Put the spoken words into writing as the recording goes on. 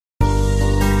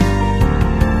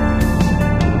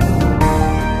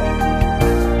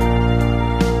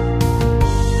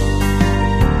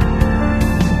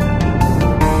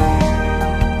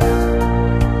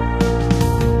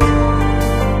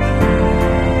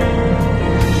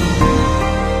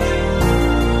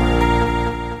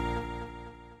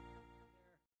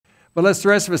But let's the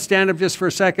rest of us stand up just for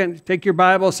a second. Take your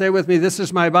Bible. Say with me, this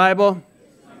is my Bible.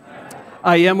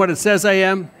 I am what it says I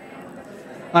am.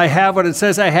 I have what it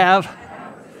says I have.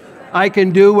 I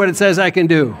can do what it says I can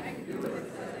do.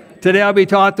 Today I'll be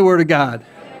taught the Word of God.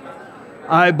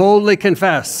 I boldly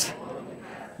confess.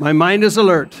 My mind is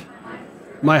alert.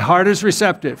 My heart is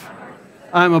receptive.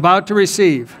 I'm about to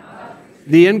receive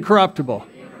the incorruptible,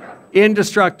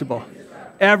 indestructible,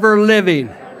 ever-living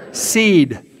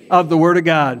seed of the Word of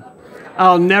God.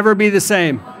 I'll never be the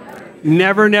same.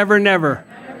 Never, never, never.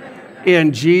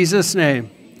 In Jesus' name,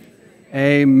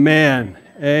 amen.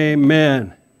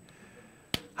 Amen.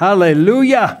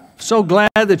 Hallelujah. So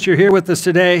glad that you're here with us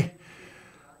today.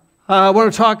 I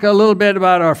want to talk a little bit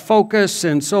about our focus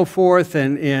and so forth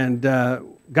and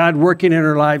God working in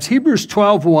our lives. Hebrews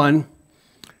 12:1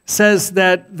 says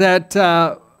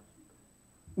that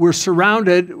we're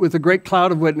surrounded with a great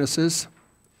cloud of witnesses.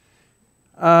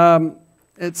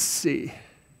 Let's see.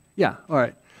 Yeah, all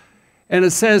right. And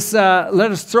it says,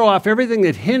 let us throw off everything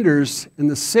that hinders and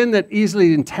the sin that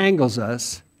easily entangles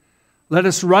us. Let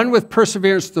us run with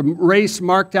perseverance the race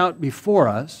marked out before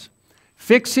us,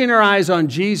 fixing our eyes on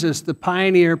Jesus, the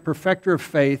pioneer, perfecter of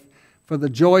faith. For the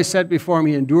joy set before him,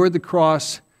 he endured the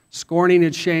cross, scorning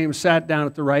its shame, sat down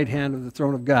at the right hand of the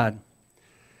throne of God.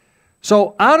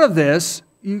 So out of this,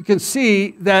 you can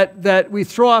see that we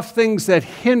throw off things that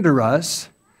hinder us,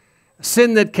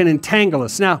 sin that can entangle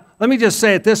us. Now, let me just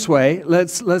say it this way.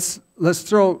 Let's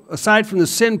throw, aside from the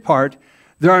sin part,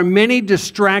 there are many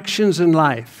distractions in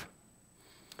life.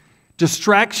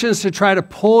 Distractions to try to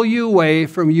pull you away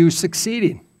from you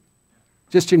succeeding,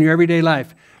 just in your everyday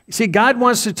life. You see, God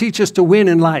wants to teach us to win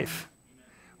in life.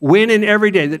 Win in every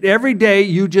day. That every day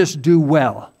you just do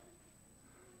well.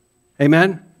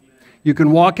 Amen? You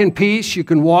can walk in peace, you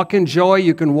can walk in joy,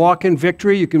 you can walk in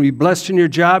victory, you can be blessed in your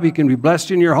job, you can be blessed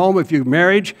in your home. If you're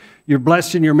married, you're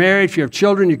blessed in your marriage. If you have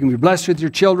children, you can be blessed with your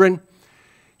children.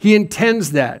 He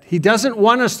intends that. He doesn't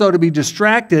want us, though, to be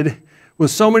distracted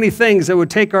with so many things that would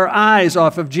take our eyes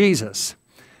off of Jesus.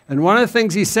 And one of the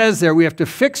things he says there, we have to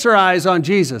fix our eyes on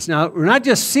Jesus. Now, we're not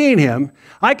just seeing him.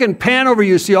 I can pan over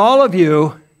you, see all of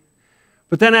you,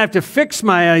 but then I have to fix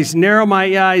my eyes, narrow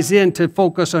my eyes in to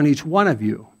focus on each one of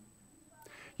you.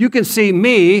 You can see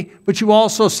me, but you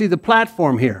also see the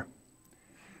platform here.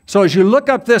 So as you look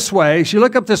up this way,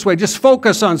 just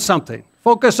focus on something.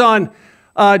 Focus on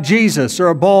Jesus or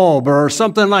a bulb or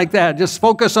something like that. Just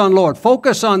focus on Lord.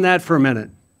 Focus on that for a minute.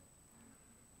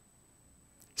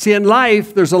 See, in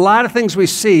life, there's a lot of things we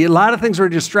see, a lot of things we're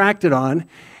distracted on,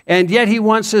 and yet he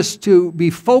wants us to be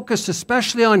focused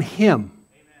especially on him.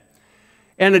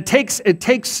 And it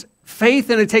takes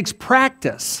faith and it takes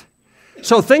practice.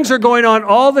 So things are going on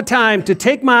all the time to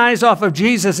take my eyes off of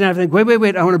Jesus and I think, wait,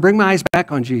 I want to bring my eyes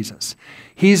back on Jesus.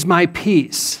 He's my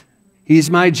peace. He's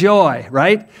my joy,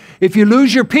 right? If you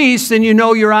lose your peace, then you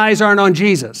know your eyes aren't on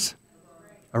Jesus.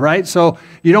 All right? So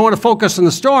you don't want to focus on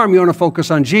the storm, you want to focus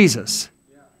on Jesus.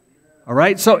 All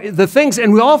right? So the things,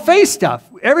 and we all face stuff.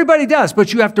 Everybody does,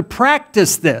 but you have to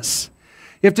practice this.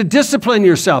 You have to discipline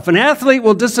yourself. An athlete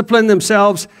will discipline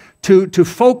themselves to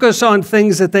focus on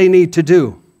things that they need to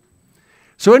do.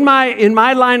 So in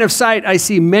my line of sight, I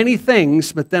see many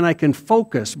things, but then I can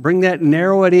focus, bring that,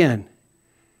 narrow it in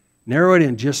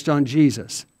just on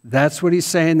Jesus. That's what he's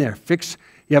saying there.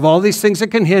 You have all these things that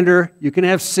can hinder. You can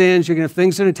have sins. You can have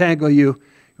things that entangle you.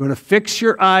 You want to fix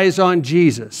your eyes on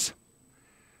Jesus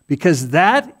because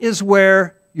that is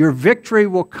where your victory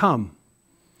will come.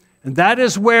 And that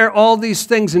is where all these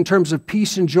things in terms of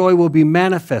peace and joy will be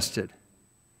manifested,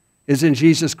 is in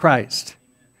Jesus Christ.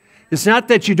 It's not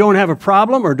that you don't have a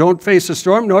problem or don't face a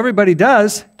storm. No, everybody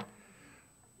does.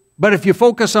 But if you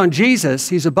focus on Jesus,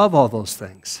 he's above all those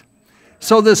things.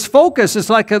 So this focus is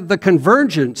like the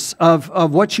convergence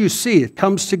of what you see. It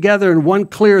comes together in one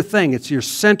clear thing. It's your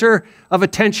center of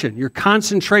attention, your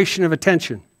concentration of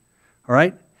attention. All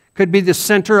right? Could be the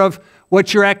center of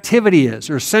what your activity is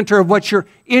or center of what your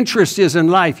interest is in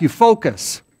life. You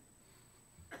focus.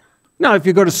 Now, if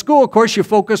you go to school, of course, you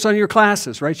focus on your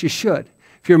classes, right? You should.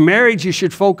 If you're married, you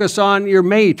should focus on your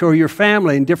mate or your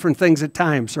family and different things at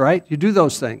times, right? You do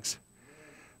those things.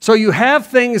 So you have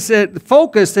things that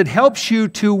focus that helps you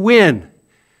to win.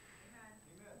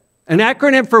 An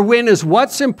acronym for win is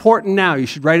what's important now. You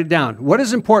should write it down. What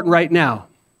is important right now?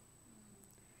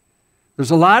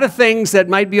 There's a lot of things that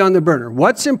might be on the burner.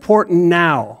 What's important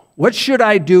now? What should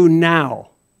I do now?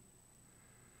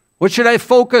 What should I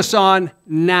focus on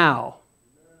now?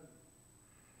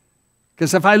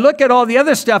 Because if I look at all the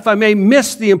other stuff, I may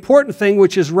miss the important thing,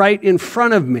 which is right in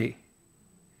front of me,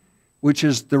 which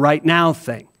is the right now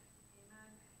thing.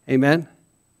 Amen?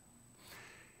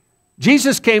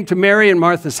 Jesus came to Mary and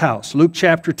Martha's house, Luke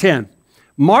chapter 10.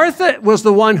 Martha was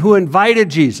the one who invited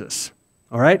Jesus,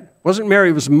 all right? It wasn't Mary,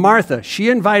 it was Martha. She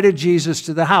invited Jesus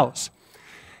to the house.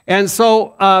 And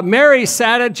so Mary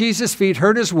sat at Jesus' feet,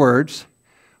 heard his words.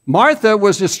 Martha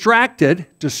was distracted,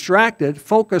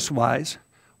 focus-wise,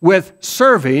 with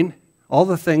serving all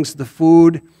the things, the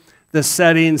food, the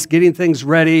settings, getting things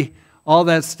ready, all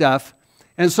that stuff.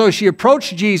 And so she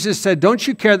approached Jesus, said, "Don't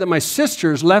you care that my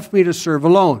sisters left me to serve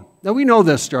alone?" Now, we know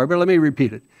this story, but let me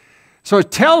repeat it. So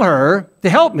tell her to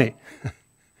help me.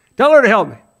 Tell her to help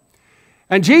me.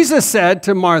 And Jesus said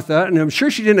to Martha, and I'm sure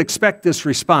she didn't expect this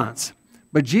response,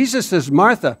 but Jesus says,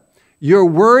 "Martha, you're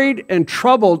worried and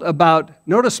troubled about,"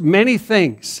 notice, "many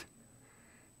things."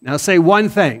 Now say one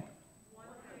thing.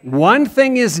 One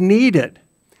thing is needed.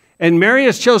 And Mary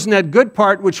has chosen that good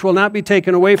part which will not be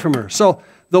taken away from her. So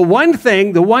the one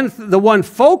thing, the one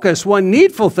focus, one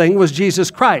needful thing was Jesus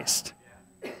Christ.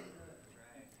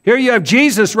 Here you have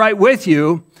Jesus right with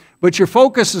you, but your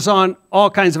focus is on all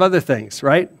kinds of other things,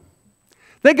 right?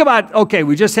 Think about, okay,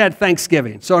 we just had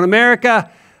Thanksgiving. So in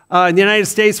America, in the United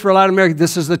States, for a lot of Americans,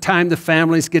 this is the time the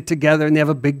families get together and they have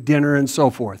a big dinner and so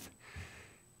forth.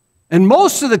 And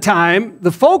most of the time,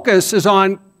 the focus is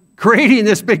on creating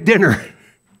this big dinner,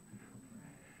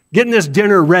 getting this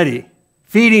dinner ready,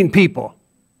 feeding people.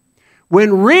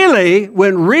 When really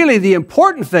the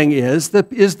important thing is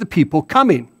the people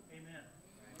coming.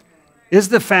 Is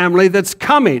the family that's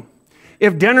coming.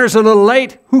 If dinner's a little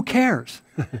late, who cares,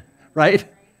 right?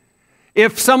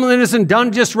 If something isn't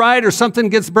done just right or something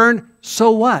gets burned,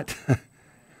 so what?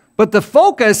 But the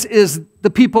focus is the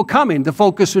people coming. The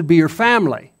focus would be your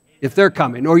family if they're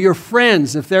coming, or your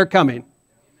friends if they're coming.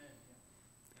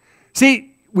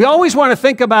 See, we always want to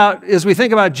think about, as we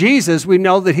think about Jesus, we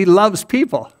know that he loves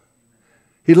people.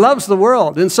 He loves the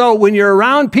world. And so when you're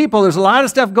around people, there's a lot of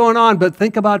stuff going on, but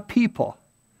think about people.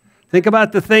 Think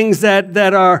about the things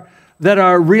that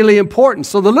are really important.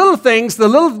 So the little things,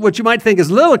 what you might think is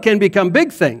little can become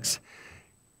big things.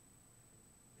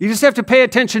 You just have to pay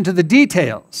attention to the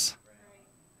details.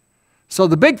 So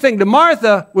the big thing to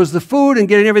Martha was the food and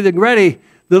getting everything ready.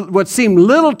 What seemed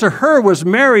little to her was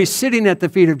Mary sitting at the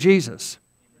feet of Jesus.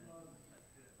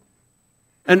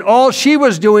 And all she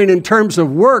was doing in terms of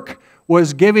work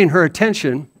was giving her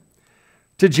attention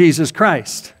to Jesus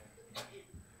Christ.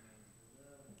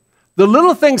 The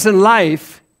little things in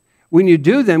life, when you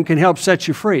do them, can help set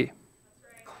you free.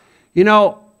 You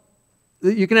know,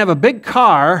 you can have a big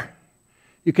car,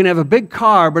 but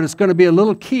it's going to be a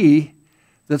little key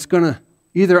that's going to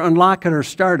either unlock it or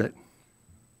start it.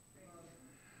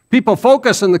 People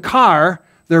focus on the car.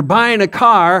 They're buying a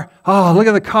car. Oh, look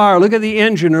at the car, look at the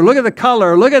engine, or look at the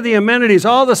color, look at the amenities,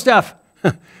 all the stuff.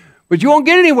 But you won't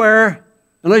get anywhere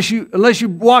unless you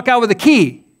walk out with a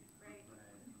key.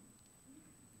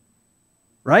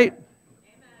 Right?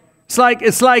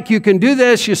 It's like you can do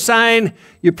this, you sign,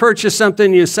 you purchase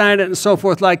something, you sign it and so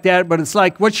forth like that, but it's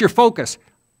like, what's your focus?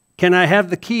 Can I have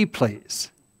the key,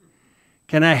 please?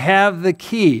 Can I have the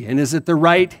key? And is it the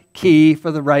right key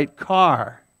for the right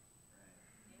car?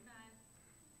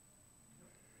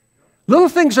 Little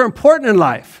things are important in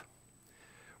life.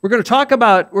 We're going to talk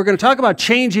about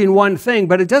changing one thing,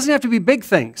 but it doesn't have to be big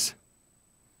things.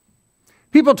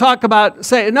 People talk about,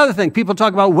 say another thing, people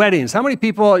talk about weddings. How many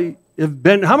people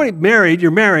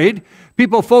you're married,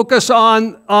 people focus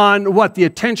on what? The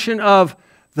attention of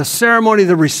the ceremony,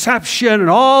 the reception, and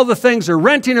all the things. They're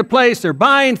renting a place, they're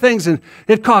buying things, and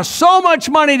it costs so much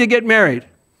money to get married.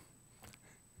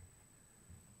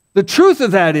 The truth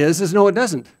of that is no, it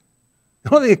doesn't.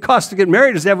 The only thing it costs to get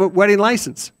married is to have a wedding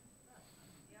license.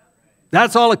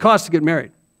 That's all it costs to get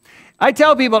married. I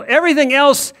tell people everything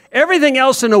else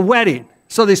in a wedding.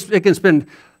 So they could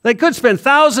spend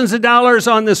thousands of dollars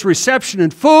on this reception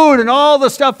and food and all the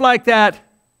stuff like that.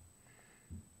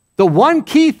 The one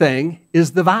key thing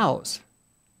is the vows.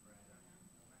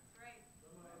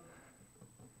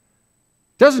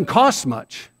 Doesn't cost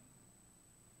much.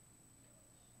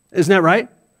 Isn't that right?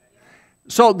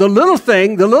 So the little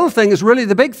thing is really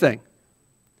the big thing.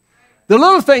 The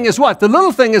little thing is what? The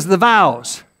little thing is the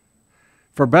vows.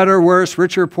 For better, worse,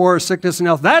 richer, poor, sickness, and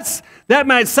health. That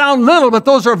might sound little, but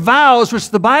those are vows which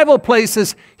the Bible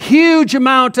places huge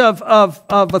amount of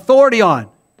authority on.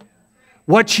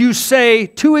 What you say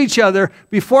to each other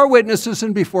before witnesses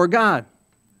and before God.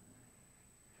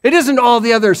 It isn't all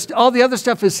the other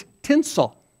stuff is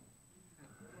tinsel.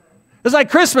 It's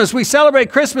like Christmas. We celebrate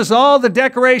Christmas, all the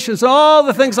decorations, all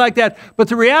the things like that. But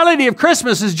the reality of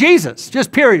Christmas is Jesus.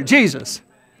 Just period. Jesus.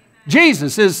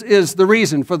 Jesus is the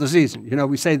reason for the season. You know,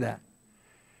 we say that.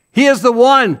 He is the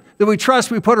one that we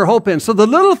trust, we put our hope in. So the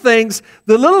little things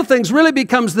really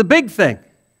becomes the big thing.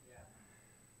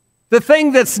 The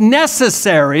thing that's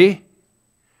necessary,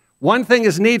 one thing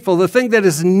is needful, the thing that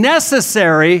is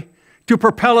necessary to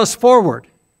propel us forward.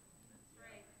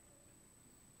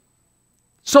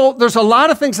 So there's a lot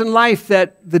of things in life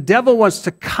that the devil wants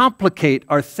to complicate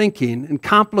our thinking and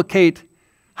complicate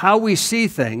how we see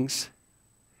things.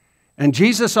 And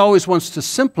Jesus always wants to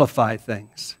simplify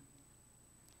things.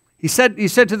 He said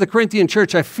to the Corinthian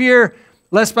church, I fear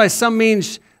lest by some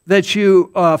means that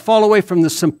you fall away from the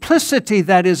simplicity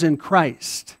that is in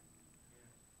Christ.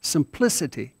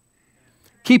 Simplicity.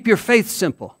 Keep your faith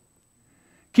simple.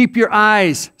 Keep your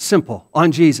eyes simple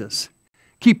on Jesus.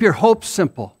 Keep your hope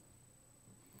simple.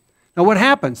 Now what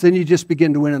happens? Then you just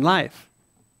begin to win in life.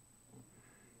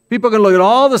 People are going to look at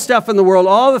all the stuff in the world,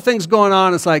 all the things going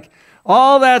on. It's like,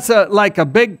 all that's like a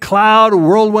big cloud, a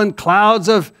whirlwind, clouds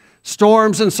of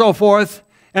storms and so forth.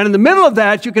 And in the middle of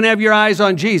that, you can have your eyes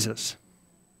on Jesus.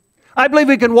 I believe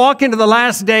we can walk into the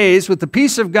last days with the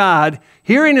peace of God,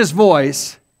 hearing His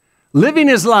voice, living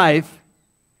His life,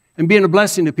 and being a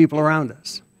blessing to people around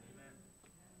us.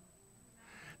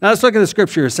 Now let's look at the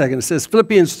scripture a second. It says,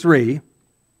 Philippians 3.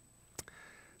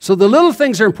 So the little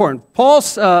things are important. Paul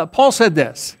said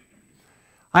this.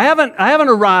 I haven't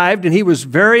arrived, and he was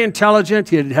very intelligent.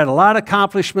 He had a lot of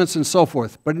accomplishments and so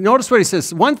forth. But notice what he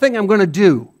says. One thing I'm going to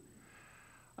do,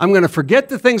 I'm going to forget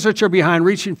the things which are behind,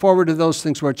 reaching forward to those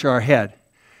things which are ahead.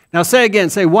 Now say again,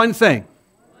 say one thing.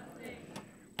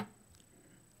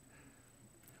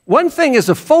 One thing is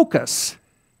a focus.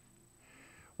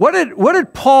 What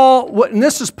did Paul, and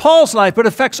this is Paul's life, but it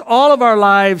affects all of our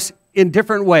lives in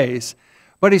different ways.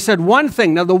 But he said one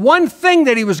thing. Now, the one thing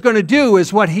that he was going to do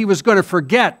is what he was going to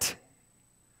forget.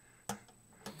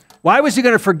 Why was he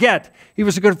going to forget? He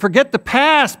was going to forget the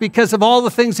past because of all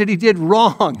the things that he did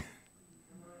wrong.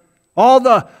 All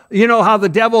the, how the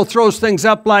devil throws things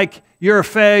up like, you're a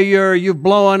failure, you've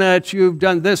blown it, you've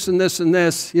done this and this and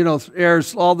this,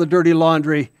 airs all the dirty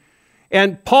laundry.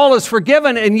 And Paul is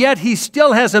forgiven, and yet he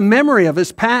still has a memory of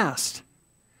his past.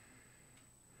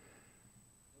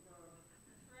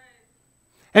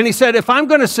 And he said, if I'm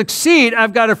going to succeed,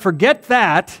 I've got to forget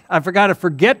that. I've got to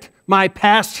forget my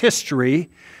past history,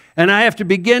 and I have to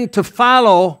begin to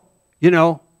follow,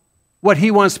 what he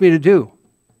wants me to do.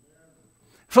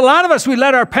 For a lot of us, we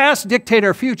let our past dictate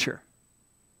our future.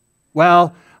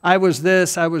 Well, I was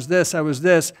this, I was this, I was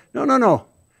this. No.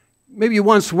 Maybe you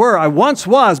once were. I once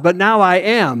was, but now I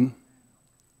am.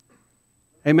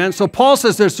 Amen. So Paul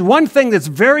says there's one thing that's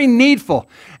very needful.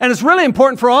 And it's really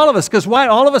important for all of us, because why?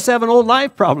 All of us have an old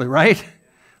life probably, right?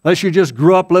 Unless you just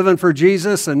grew up living for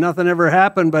Jesus and nothing ever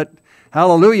happened, but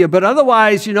hallelujah. But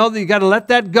otherwise, you got to let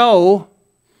that go.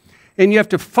 And you have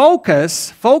to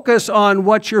focus on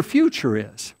what your future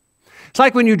is. It's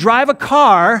like when you drive a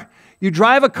car,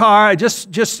 I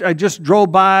just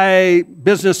drove by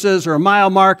businesses or a mile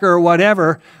marker or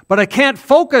whatever, but I can't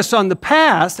focus on the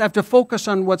past. I have to focus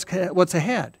on what's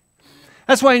ahead.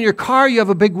 That's why in your car you have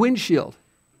a big windshield.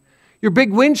 Your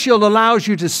big windshield allows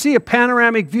you to see a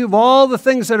panoramic view of all the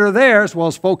things that are there, as well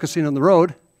as focusing on the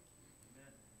road.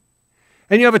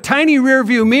 And you have a tiny rear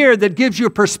view mirror that gives you a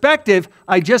perspective.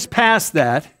 I just passed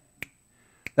that.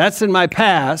 That's in my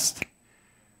past.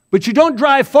 But you don't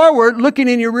drive forward looking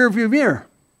in your rearview mirror.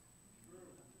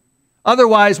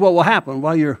 Otherwise, what will happen?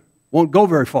 Well, you won't go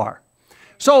very far.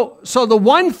 So the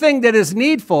one thing that is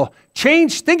needful,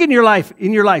 think in your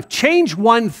life, change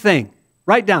one thing.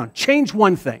 Write down, change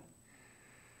one thing.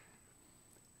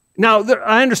 Now,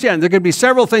 I understand there could be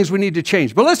several things we need to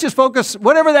change, but let's just focus,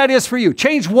 whatever that is for you,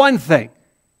 change one thing.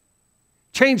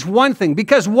 Change one thing,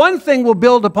 because one thing will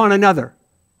build upon another.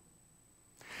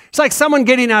 It's like someone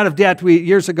getting out of debt.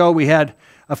 Years ago, we had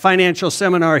a financial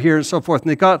seminar here and so forth, and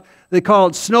they call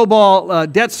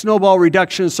it debt snowball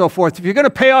reduction and so forth. If you're going to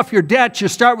pay off your debt, you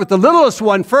start with the littlest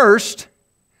one first,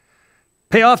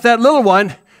 pay off that little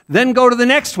one, then go to the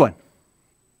next one.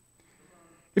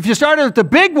 If you started with the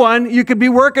big one, you could be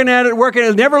working at it.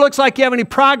 It never looks like you have any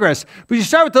progress. But you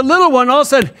start with the little one, all of a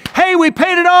sudden, hey, we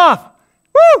paid it off.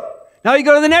 Woo! Now you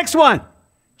go to the next one.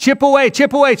 Chip away,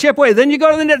 chip away, chip away. Then you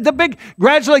go to the big,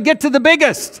 gradually get to the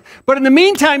biggest. But in the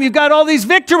meantime, you've got all these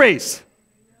victories.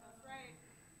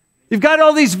 You've got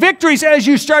all these victories as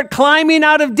you start climbing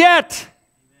out of debt.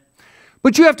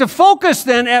 But you have to focus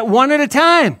then at one at a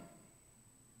time.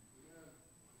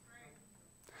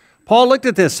 Paul looked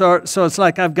at this, so it's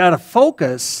like I've got to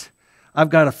focus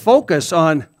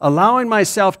on allowing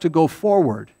myself to go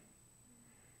forward.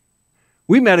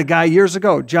 We met a guy years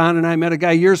ago. John and I met a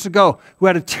guy years ago who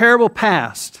had a terrible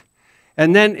past.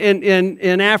 And then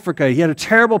in Africa, he had a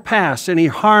terrible past, and he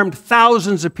harmed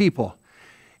thousands of people.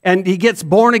 And he gets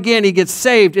born again, he gets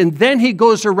saved, and then he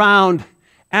goes around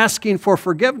asking for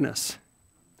forgiveness.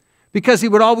 Because he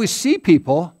would always see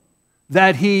people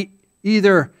that he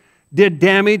either did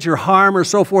damage or harm or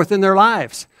so forth in their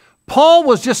lives. Paul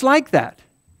was just like that.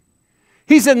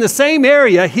 He's in the same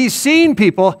area. He's seen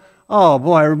people. Oh,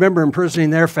 boy, I remember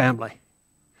imprisoning their family.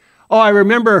 Oh, I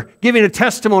remember giving a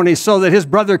testimony so that his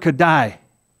brother could die.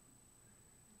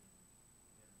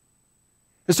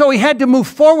 And so he had to move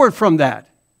forward from that.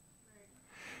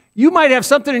 You might have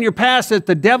something in your past that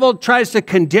the devil tries to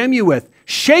condemn you with.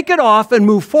 Shake it off and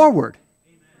move forward.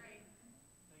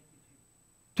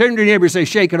 Turn to your neighbor and say,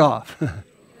 shake it off.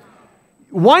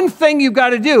 One thing you've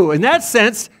got to do, in that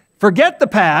sense, forget the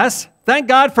past. Thank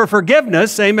God for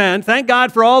forgiveness. Amen. Thank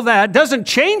God for all that. Doesn't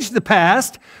change the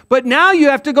past, but now you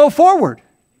have to go forward.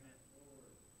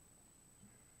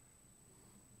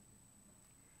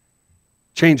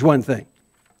 Change one thing.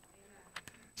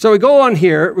 So we go on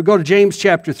here. We go to James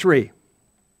chapter 3.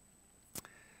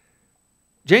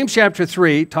 James chapter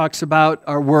 3 talks about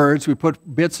our words. We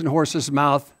put bits in horses'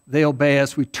 mouth. They obey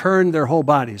us. We turn their whole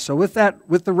body. So with that,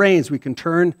 with the reins, we can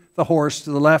turn the horse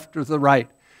to the left or to the right.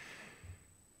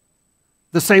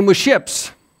 The same with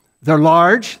ships. They're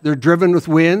large. They're driven with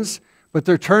winds, but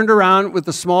they're turned around with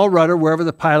a small rudder wherever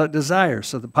the pilot desires.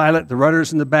 So the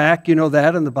rudder's in the back, you know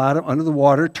that, on the bottom, under the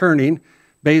water, turning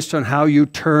based on how you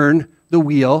turn the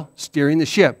wheel, steering the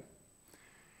ship.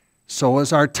 So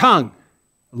is our tongue.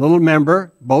 A little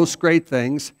member, boasts great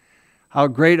things. How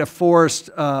great a forest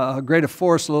a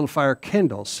little fire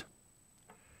kindles.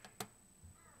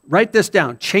 Write this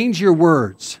down. Change your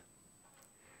words.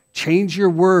 Change your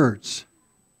words.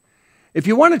 If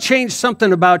you want to change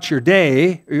something about your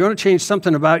day, or you want to change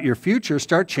something about your future,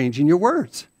 start changing your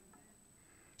words.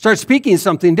 Start speaking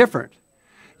something different.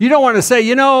 You don't want to say,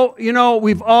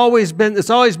 it's always been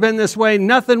this way,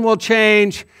 nothing will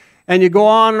change, and you go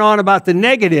on and on about the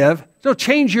negative. So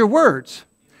change your words.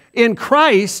 In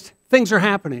Christ, things are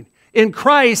happening. In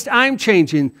Christ, I'm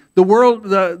changing. The world,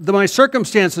 my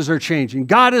circumstances are changing.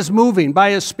 God is moving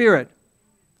by His Spirit.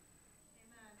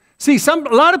 See, a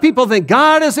lot of people think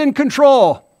God is in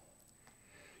control.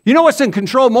 You know what's in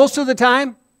control most of the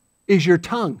time? Is your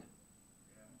tongue.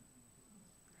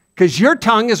 Because your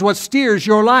tongue is what steers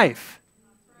your life.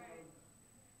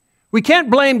 We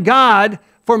can't blame God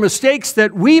for mistakes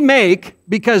that we make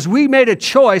because we made a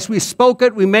choice. We spoke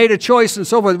it, we made a choice, and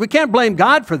so forth. We can't blame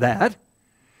God for that.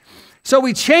 So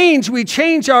we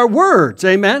change our words.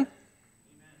 Amen?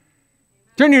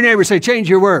 Turn to your neighbor and say, change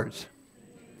your words.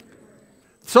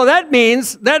 So that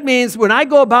means when I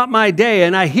go about my day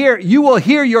and you will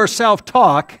hear yourself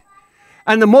talk,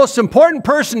 and the most important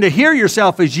person to hear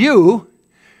yourself is you.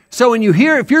 So when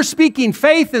if you're speaking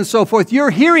faith and so forth,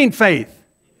 you're hearing faith.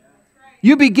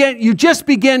 You just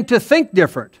begin to think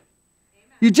different.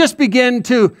 You just begin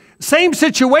to, same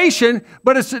situation,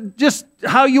 but it's just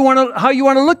how you want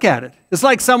to look at it. It's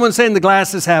like someone saying the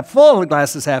glass is half full and the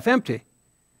glass is half empty.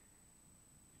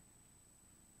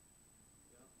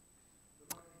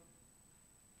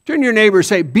 Turn to your neighbor and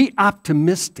say, be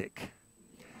optimistic.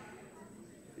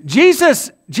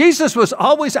 Jesus was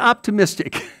always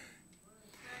optimistic.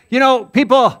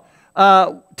 People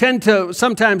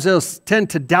sometimes they'll tend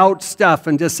to doubt stuff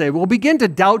and just say, well, begin to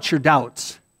doubt your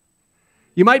doubts.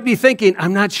 You might be thinking,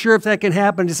 I'm not sure if that can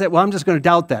happen. You say, well, I'm just going to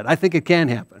doubt that. I think it can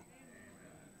happen.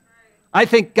 I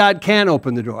think God can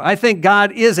open the door. I think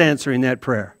God is answering that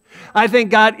prayer. I think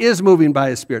God is moving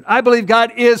by His Spirit. I believe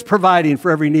God is providing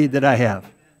for every need that I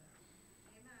have.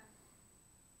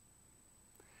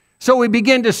 So we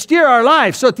begin to steer our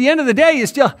life. So at the end of the day, you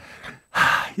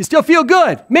still feel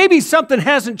good. Maybe something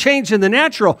hasn't changed in the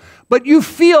natural, but you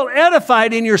feel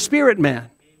edified in your spirit,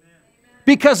 man,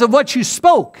 because of what you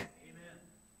spoke.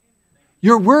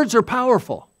 Your words are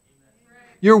powerful.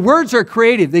 Your words are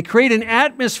creative. They create an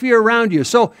atmosphere around you.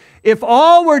 So if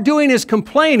all we're doing is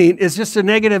complaining, it's just a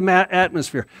negative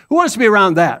atmosphere. Who wants to be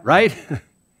around that, right?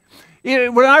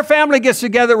 When our family gets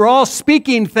together, we're all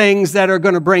speaking things that are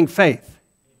going to bring faith.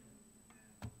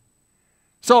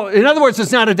 So in other words,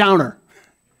 it's not a downer.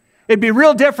 It'd be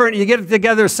real different. You get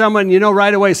together with someone,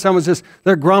 right away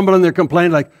they're grumbling, they're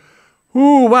complaining like,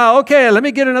 ooh, wow, okay, let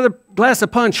me get another glass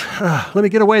of punch. Let me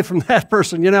get away from that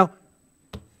person,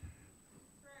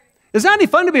 It's not any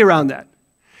fun to be around that.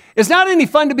 It's not any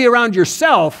fun to be around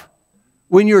yourself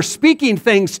when you're speaking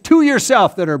things to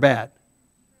yourself that are bad.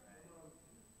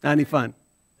 Not any fun.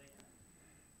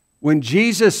 When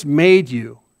Jesus made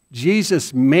you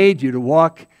to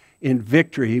walk in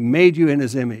victory. He made you in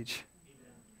His image.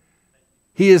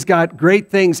 He has got great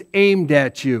things aimed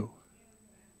at you.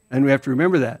 And we have to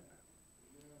remember that.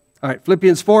 All right,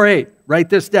 Philippians 4:8. Write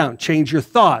this down. Change your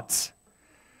thoughts.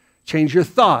 Change your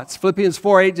thoughts. Philippians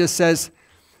 4:8 just says,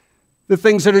 the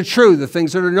things that are true, the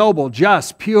things that are noble,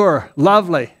 just, pure,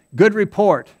 lovely, good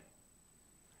report.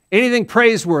 Anything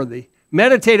praiseworthy.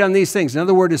 Meditate on these things. In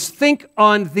other words, think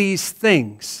on these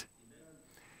things.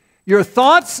 Your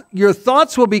thoughts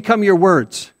will become your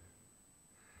words.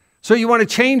 So you want to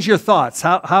change your thoughts.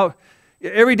 How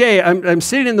every day I'm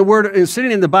sitting in the Word,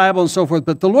 sitting in the Bible and so forth,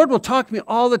 but the Lord will talk to me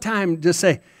all the time. Just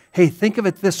say, hey, think of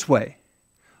it this way.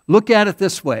 Look at it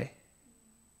this way.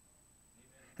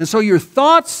 And so your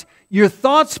thoughts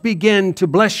begin to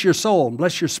bless your soul and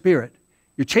bless your spirit.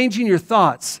 You're changing your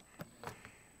thoughts.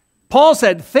 Paul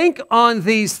said, think on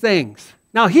these things.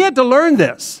 Now, he had to learn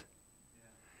this.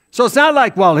 So it's not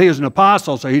like, well, he was an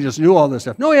apostle, so he just knew all this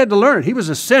stuff. No, he had to learn. He was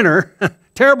a sinner,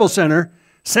 terrible sinner,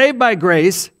 saved by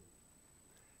grace.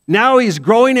 Now he's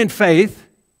growing in faith,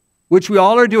 which we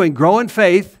all are doing, grow in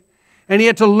faith. And he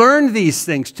had to learn these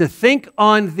things, to think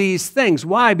on these things.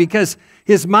 Why? Because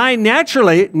his mind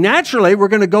naturally, we're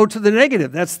going to go to the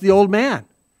negative. That's the old man.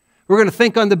 We're going to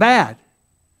think on the bad.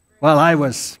 Well, I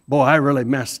really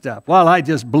messed up. Well, I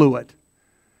just blew it.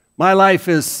 My life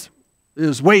is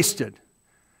wasted.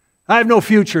 I have no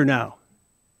future now.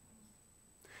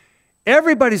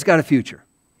 Everybody's got a future.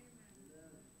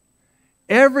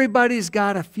 Everybody's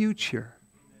got a future.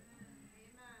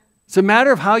 It's a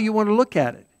matter of how you want to look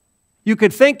at it. You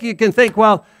can think,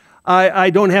 well, I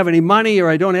don't have any money or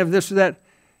I don't have this or that.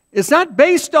 It's not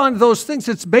based on those things.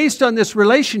 It's based on this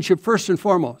relationship first and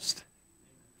foremost.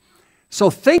 So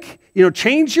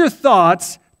change your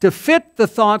thoughts to fit the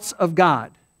thoughts of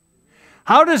God.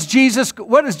 What is Jesus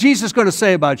going to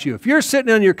say about you? If you're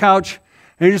sitting on your couch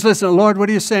and you're just listening, Lord, what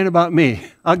are you saying about me?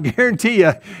 I'll guarantee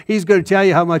you, he's going to tell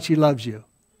you how much he loves you.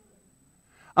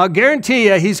 I'll guarantee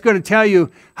you, he's going to tell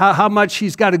you how much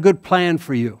he's got a good plan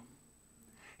for you.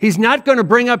 He's not going to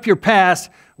bring up your past.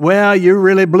 Well, you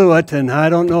really blew it, and I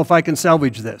don't know if I can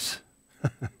salvage this.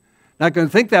 Not going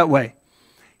to think that way.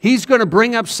 He's going to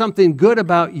bring up something good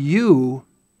about you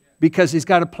because he's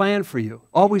got a plan for you.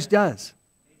 Always does.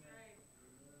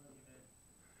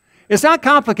 It's not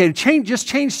complicated. Just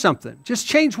change something. Just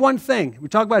change one thing. We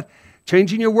talk about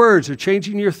changing your words or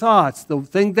changing your thoughts, the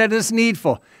thing that is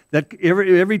needful. That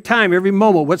every time, every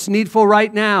moment, what's needful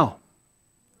right now?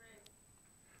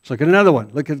 Let's look at another one.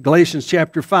 Look at Galatians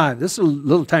chapter 5. This is a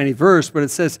little tiny verse, but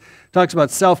it talks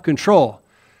about self-control.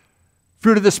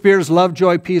 Fruit of the Spirit is love,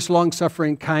 joy, peace,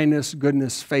 long-suffering, kindness,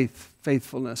 goodness,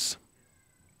 faithfulness.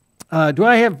 Do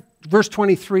I have verse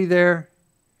 23 there?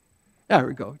 There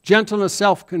we go. Gentleness,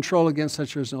 self-control, against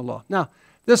such there is no law. Now,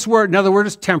 this word, another word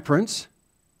is temperance.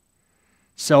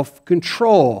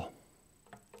 Self-control.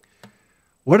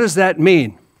 What does that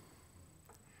mean?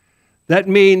 That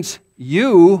means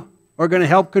you are going to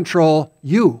help control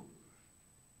you.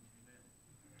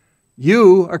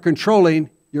 You are controlling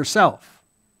yourself.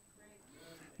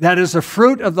 That is a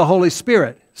fruit of the Holy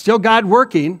Spirit. Still God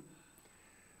working,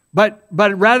 but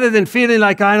rather than feeling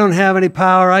like I don't have any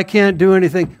power, I can't do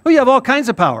anything, well, you have all kinds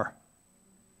of power.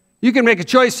 You can make a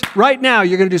choice right now,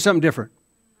 you're going to do something different.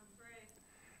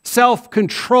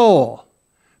 Self-control.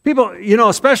 People,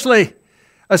 especially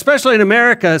in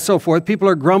America and so forth, people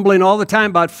are grumbling all the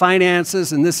time about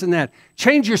finances and this and that.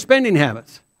 Change your spending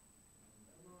habits.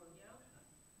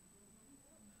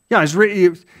 Yeah,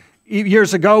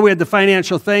 years ago, we had the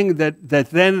financial thing that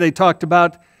then they talked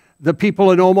about the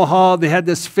people in Omaha. They had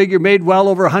this figure made well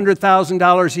over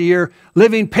 $100,000 a year,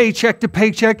 living paycheck to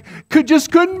paycheck,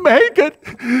 just couldn't make it.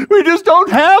 We just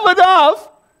don't have enough.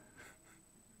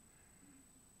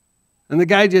 And the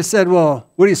guy just said, well,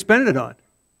 what do you spend it on?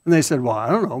 And they said, well, I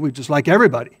don't know. We just like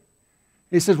everybody.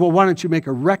 He says, well, why don't you make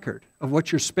a record of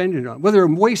what you're spending on? Whether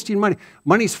I'm wasting money.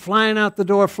 Money's flying out the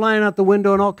door, flying out the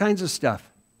window, and all kinds of stuff.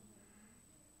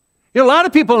 A lot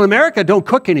of people in America don't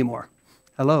cook anymore.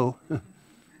 Hello. They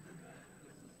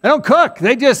don't cook.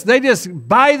 They just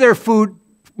buy their food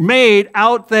made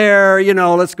out there.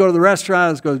 Let's go to the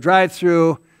restaurant. Let's go to the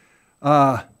drive-thru.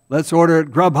 Let's order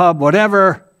it, Grubhub,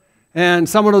 whatever. And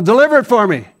someone will deliver it for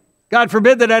me. God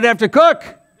forbid that I'd have to cook.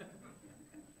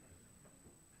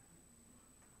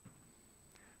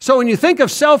 So when you think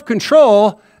of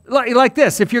self-control, like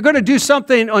this, if you're going to do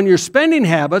something on your spending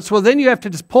habits, well, then you have to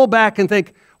just pull back and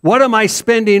think, what am I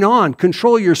spending on?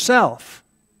 Control yourself.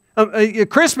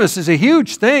 Christmas is a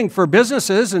huge thing for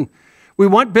businesses, and we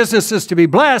want businesses to be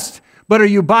blessed, but are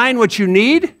you buying what you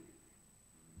need?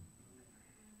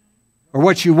 Or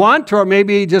what you want, or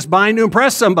maybe just buying to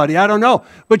impress somebody, I don't know.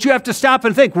 But you have to stop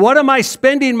and think, what am I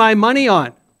spending my money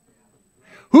on?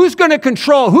 Who's going to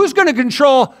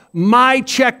control my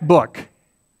checkbook?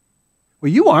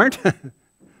 Well, you aren't.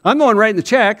 I'm the one writing the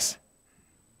checks.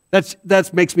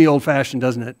 That makes me old-fashioned,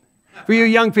 doesn't it? For you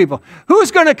young people,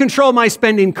 who's going to control my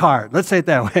spending card? Let's say it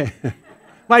that way.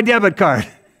 My debit card.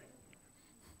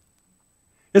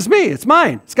 It's me. It's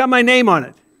mine. It's got my name on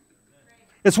it.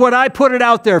 It's what I put it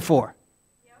out there for.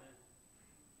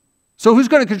 So who's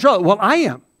going to control it? Well, I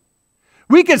am.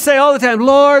 We could say all the time,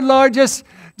 Lord, Lord, just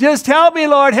help me,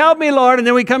 Lord, help me, Lord. And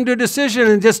then we come to a decision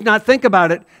and just not think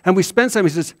about it. And we spend some. He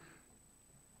says,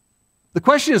 the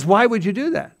question is, why would you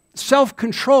do that?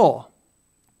 Self-control.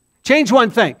 Change one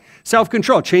thing.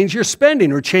 Self-control. Change your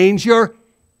spending or change your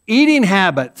eating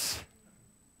habits.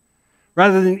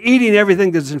 Rather than eating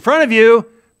everything that's in front of you,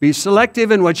 be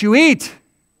selective in what you eat.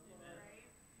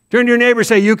 Turn to your neighbor and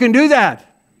say, you can do that.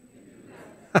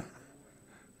 I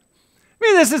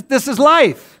mean, this is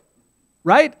life,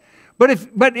 right?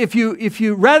 But if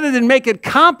you rather than make it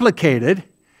complicated,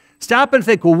 stop and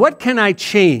think, well, what can I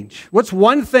change? What's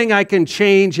one thing I can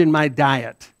change in my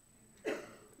diet?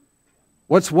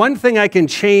 What's one thing I can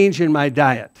change in my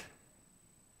diet?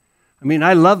 I mean,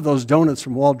 I love those donuts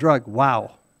from Wall Drug.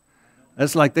 Wow.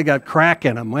 That's like they got crack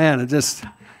in them, man.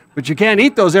 But you can't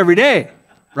eat those every day,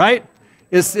 right?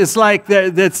 It's like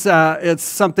it's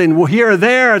something here or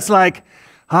there. It's like,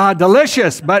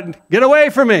 delicious, but get away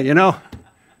from me, you know.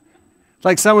 It's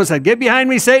like someone said, get behind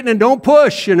me, Satan, and don't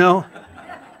push, you know.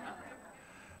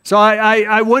 So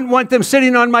I wouldn't want them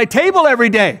sitting on my table every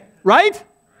day, right?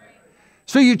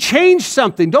 So you change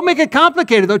something. Don't make it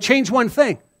complicated, though. Change one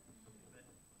thing.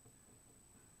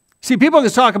 See, people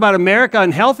can talk about America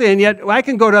unhealthy, and yet I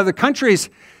can go to other countries,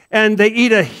 and they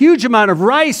eat a huge amount of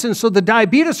rice, and so the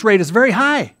diabetes rate is very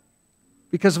high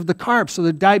because of the carbs, so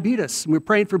the diabetes. And we're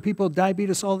praying for people with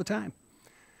diabetes all the time.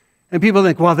 And people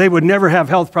think, well, they would never have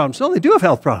health problems. No, they do have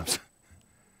health problems.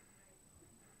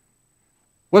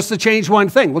 What's the change one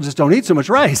thing? Well, just don't eat so much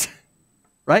rice,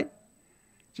 right?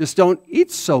 Just don't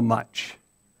eat so much.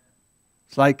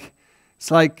 It's like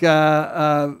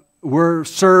we're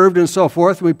served and so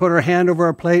forth, and we put our hand over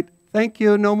our plate. Thank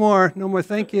you, no more,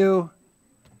 thank you.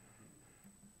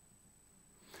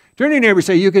 Turn to your neighbor and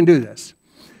say, you can do this.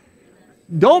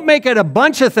 Don't make it a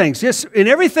bunch of things. Just in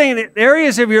everything, in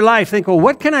areas of your life, think, well,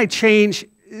 what can I change?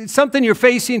 Something you're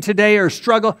facing today or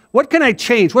struggle. What can I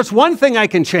change? What's one thing I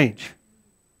can change?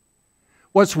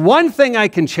 What's one thing I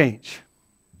can change?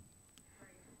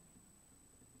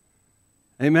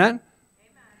 Amen?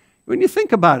 When you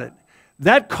think about it,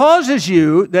 that causes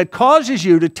you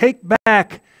to take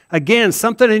back, again,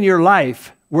 something in your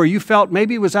life where you felt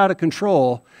maybe it was out of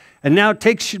control, and now it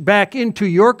takes you back into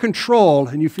your control,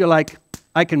 and you feel like,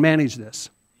 I can manage this.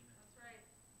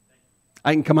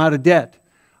 I can come out of debt.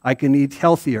 I can eat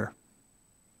healthier.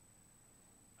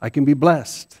 I can be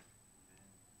blessed.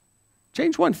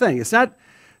 Change one thing. It's not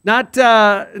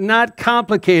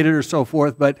complicated or so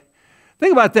forth, but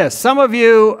think about this. Some of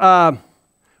you,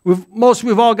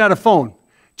 we've all got a phone.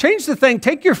 Change the thing.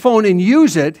 Take your phone and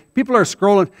use it. People are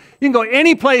scrolling. You can go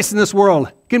any place in this world.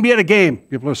 You can be at a game.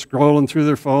 People are scrolling through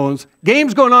their phones.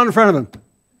 Games going on in front of them.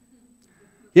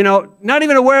 You know, not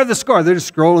even aware of the score. They're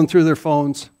just scrolling through their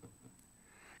phones.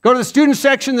 Go to the student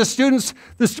section. The students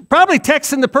probably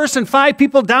texting the person 5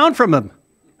 people down from them.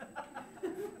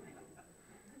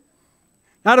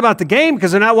 Not about the game,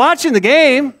 because they're not watching the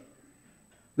game.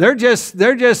 They're just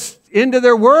into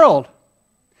their world.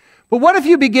 But what if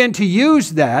you begin to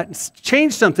use that,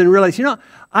 change something, and realize, you know,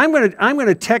 I'm going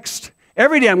to text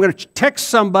every day. I'm going to text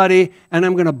somebody, and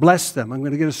I'm going to bless them. I'm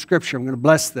going to get a scripture. I'm going to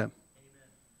bless them.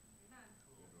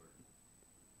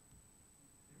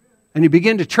 And you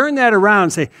begin to turn that around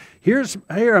and say,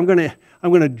 here I'm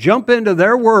going to jump into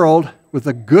their world with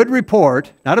a good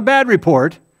report, not a bad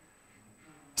report.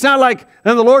 It's not like,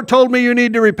 and the Lord told me you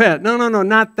need to repent. No,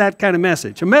 not that kind of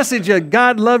message. A message that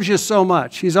God loves you so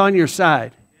much. He's on your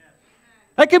side.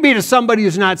 That could be to somebody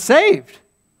who's not saved.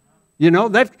 You know,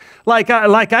 that like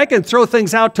I can throw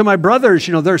things out to my brothers.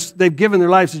 You know, they've given their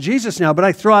lives to Jesus now, but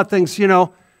I throw out things, you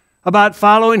know, about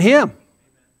following Him.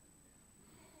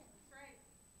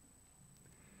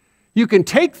 You can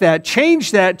take that,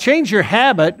 change your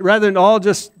habit, rather than all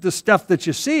just the stuff that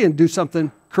you see, and do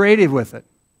something creative with it.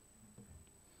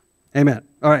 Amen.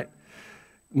 All right.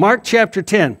 Mark chapter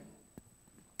 10.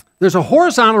 There's a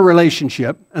horizontal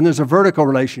relationship and there's a vertical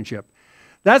relationship.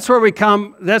 That's where we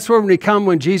come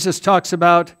when Jesus talks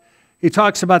about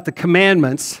the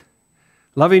commandments,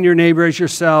 loving your neighbor as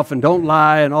yourself and don't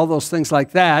lie and all those things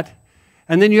like that.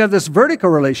 And then you have this vertical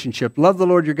relationship. Love the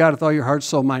Lord your God with all your heart,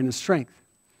 soul, mind, and strength.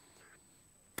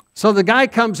 So the guy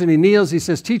comes and he kneels. He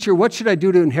says, "Teacher, what should I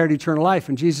do to inherit eternal life?"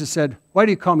 And Jesus said, "Why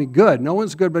do you call me good? No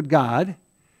one's good but God. Do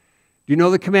you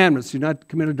know the commandments? Do not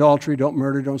commit adultery, don't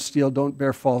murder, don't steal, don't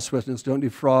bear false witness, don't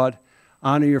defraud,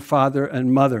 honor your father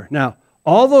and mother." Now,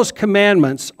 all those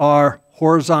commandments are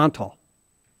horizontal.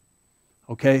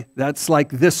 Okay? That's like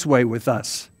this way with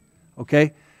us.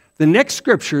 Okay? The next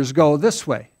scriptures go this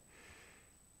way.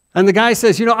 And the guy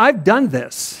says, "I've done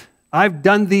this. I've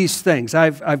done these things.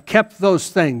 I've kept those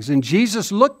things." And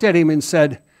Jesus looked at him and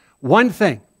said, "One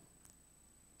thing."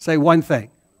 Say one thing.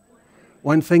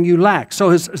 One thing you lack. So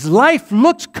his life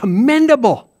looked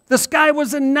commendable. This guy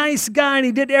was a nice guy and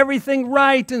he did everything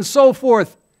right and so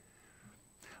forth.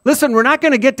 Listen, we're not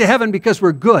going to get to heaven because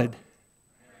we're good.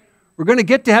 We're going to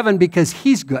get to heaven because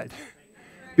he's good.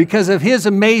 Because of his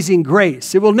amazing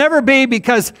grace. It will never be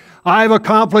because I've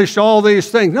accomplished all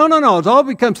these things. No. It all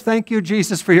becomes, thank you,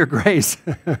 Jesus, for your grace.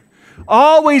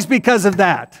 Always because of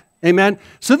that. Amen.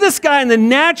 So this guy in the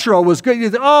natural was good. You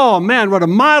think, oh, man, what a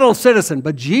model citizen.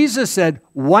 But Jesus said,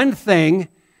 one thing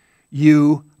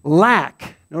you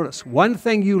lack. Notice, one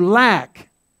thing you lack.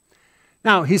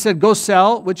 Now, he said, go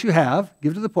sell what you have,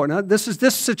 give to the poor. Now, this is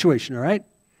this situation, all right?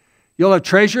 You'll have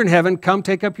treasure in heaven. Come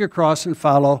take up your cross and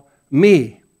follow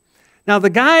me. Now, the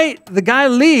guy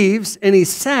leaves, and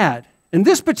he's sad. In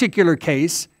this particular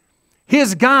case,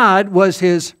 his God was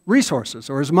his resources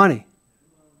or his money,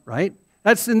 right?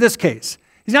 That's in this case.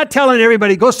 He's not telling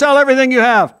everybody, go sell everything you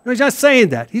have. No, he's not saying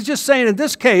that. He's just saying in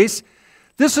this case,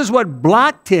 this is what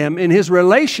blocked him in his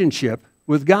relationship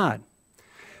with God.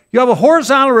 You have a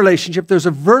horizontal relationship. There's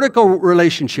a vertical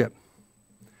relationship.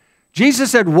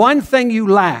 Jesus said, one thing you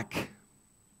lack.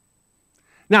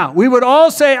 Now, we would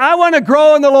all say, I want to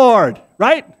grow in the Lord,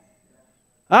 right?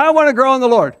 I want to grow in the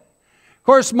Lord. Of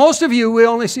course, most of you we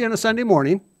only see on a Sunday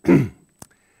morning.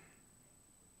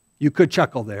 You could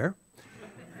chuckle there.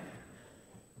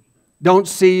 Don't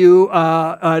see you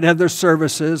at other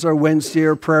services or Wednesday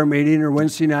or prayer meeting or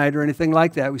Wednesday night or anything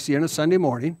like that. We see on a Sunday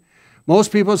morning.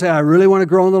 Most people say, I really want to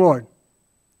grow in the Lord.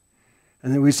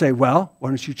 And then we say, well, why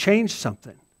don't you change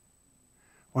something?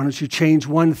 Why don't you change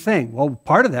one thing? Well,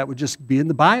 part of that would just be in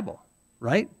the Bible,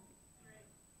 right?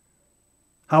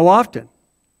 How often?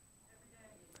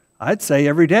 I'd say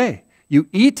every day. You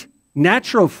eat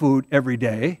natural food every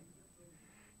day.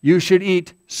 You should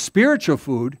eat spiritual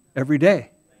food every day.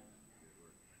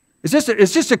 It's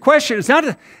just a question.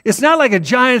 It's not like a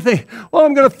giant thing. Well,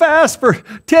 I'm going to fast for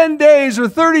 10 days or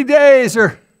 30 days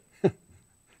or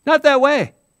not that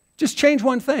way. Just change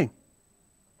one thing.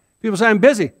 People say, I'm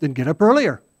busy. Then get up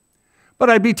earlier. But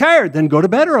I'd be tired. Then go to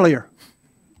bed earlier.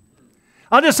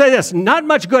 I'll just say this. Not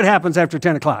much good happens after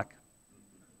 10 o'clock.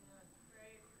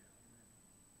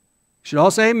 You should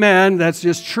all say amen. That's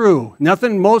just true.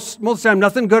 Nothing, most of the time,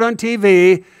 nothing good on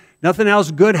TV. Nothing else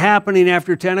good happening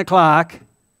after 10 o'clock.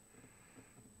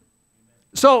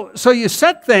 So you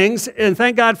set things, and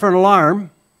thank God for an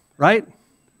alarm, right?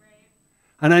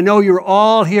 And I know you're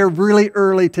all here really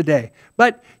early today.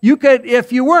 But you could,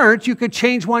 if you weren't, you could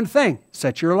change one thing.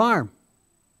 Set your alarm.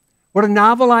 What a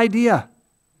novel idea.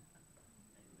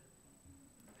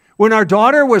 When our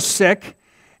daughter was sick,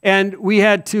 and we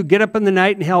had to get up in the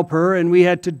night and help her, and we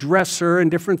had to dress her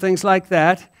and different things like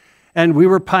that, and we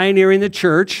were pioneering the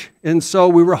church, and so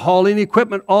we were hauling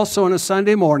equipment also on a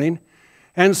Sunday morning,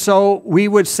 and so we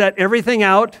would set everything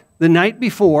out the night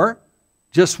before,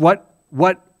 just what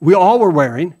we all were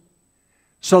wearing,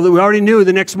 so that we already knew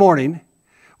the next morning.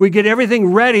 We'd get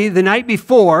everything ready the night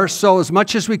before, so as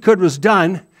much as we could was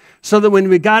done, so that when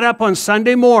we got up on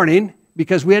Sunday morning,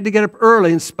 because we had to get up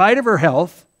early in spite of her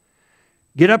health,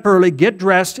 get up early, get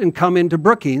dressed, and come into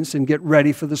Brookings and get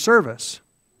ready for the service.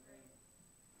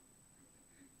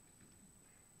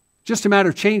 Just a matter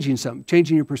of changing something,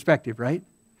 changing your perspective, right?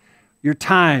 Your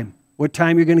time, what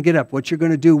time you're going to get up, what you're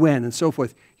going to do when, and so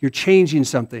forth. You're changing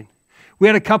something. We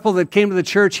had a couple that came to the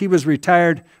church. He was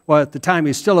retired. Well, at the time,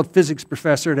 he was still a physics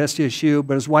professor at SDSU,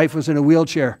 but his wife was in a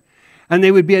wheelchair. And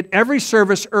they would be at every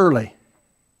service early.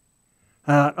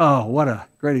 Oh, what a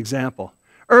great example.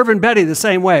 Irv and Betty the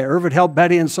same way. Irv would help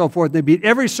Betty and so forth. They'd be at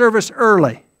every service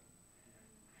early.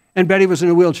 And Betty was in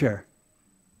a wheelchair.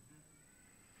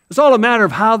 It's all a matter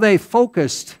of how they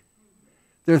focused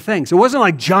their things. It wasn't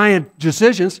like giant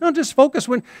decisions. No, just focus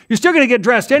when you're still going to get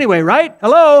dressed anyway, right?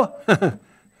 Hello?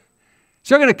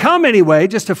 Still going to come anyway,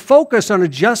 just to focus on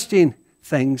adjusting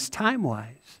things time-wise.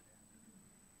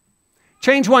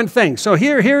 Change one thing. So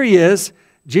here he is.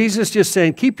 Jesus just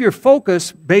saying, keep your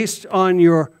focus based on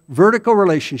your vertical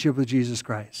relationship with Jesus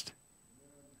Christ.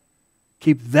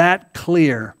 Keep that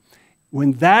clear.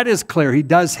 When that is clear, he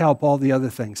does help all the other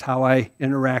things, how I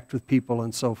interact with people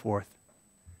and so forth.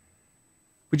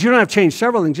 But you don't have to change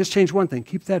several things. Just change one thing.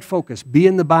 Keep that focus. Be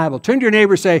in the Bible. Turn to your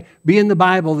neighbor and say, be in the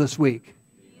Bible this week.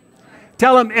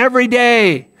 Tell them every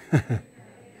day.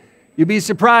 You'd be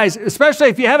surprised, especially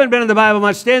if you haven't been in the Bible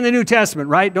much. Stay in the New Testament,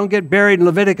 right? Don't get buried in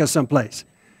Leviticus someplace.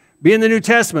 Be in the New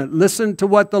Testament. Listen to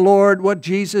what what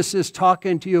Jesus is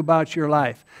talking to you about your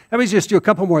life. Let me just do a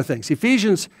couple more things.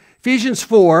 Ephesians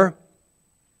 4,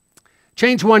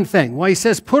 change one thing. Well, he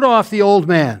says, put off the old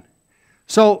man.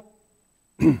 So,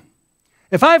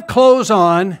 if I have clothes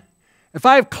on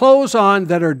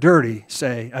that are dirty,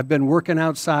 say, I've been working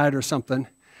outside or something,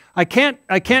 I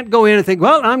can't go in and think,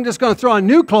 well, I'm just going to throw on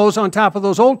new clothes on top of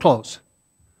those old clothes.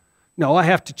 No, I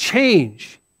have to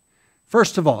change,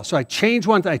 first of all. So I change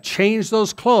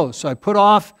those clothes. So I put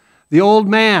off the old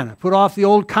man. I put off the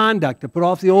old conduct. I put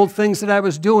off the old things that I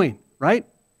was doing, right?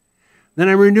 Then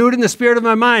I'm renewed in the spirit of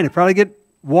my mind. I probably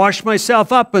wash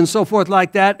myself up and so forth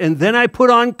like that. And then I put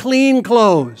on clean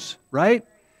clothes, right?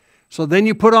 So then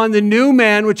you put on the new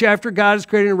man, which after God is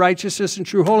created in righteousness and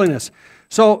true holiness.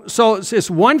 So it's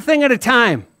one thing at a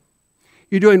time.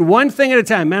 You're doing one thing at a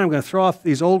time. Man, I'm going to throw off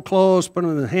these old clothes, put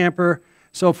them in the hamper,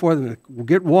 so forth, and we'll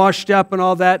get washed up and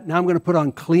all that. Now I'm going to put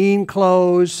on clean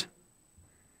clothes.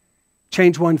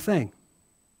 Change one thing.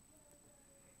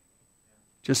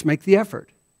 Just make the effort.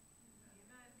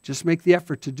 Just make the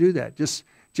effort to do that. Just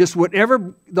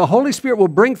whatever, the Holy Spirit will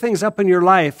bring things up in your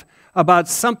life about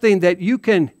something that you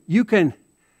can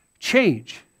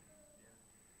change.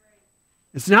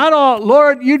 It's not all,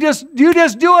 Lord, you just do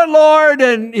it, Lord.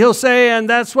 And he'll say, and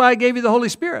that's why I gave you the Holy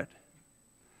Spirit.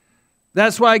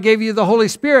 That's why I gave you the Holy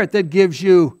Spirit that gives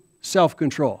you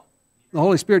self-control. The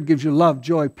Holy Spirit gives you love,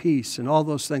 joy, peace, and all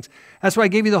those things. That's why I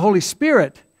gave you the Holy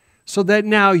Spirit, so that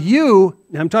now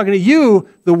I'm talking to you,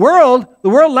 the world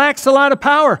lacks a lot of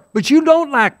power, but you don't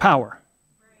lack power.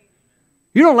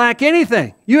 You don't lack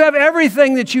anything. You have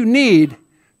everything that you need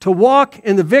to walk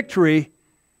in the victory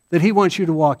that he wants you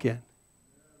to walk in.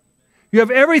 You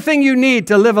have everything you need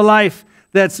to live a life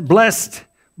that's blessed,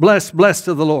 blessed, blessed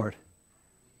of the Lord.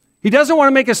 He doesn't want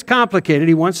to make us complicated.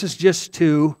 He wants us just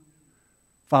to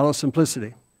follow simplicity.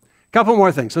 A couple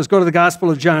more things. Let's go to the Gospel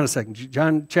of John a second.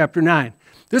 John chapter 9.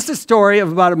 This is a story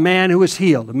about a man who was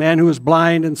healed, a man who was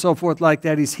blind and so forth like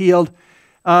that. He's healed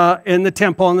in the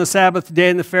temple on the Sabbath day,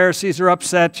 and the Pharisees are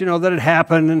upset, that it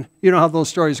happened, and you know how those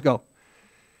stories go.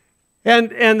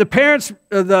 And the parents,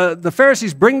 the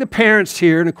Pharisees bring the parents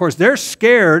here, and of course they're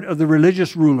scared of the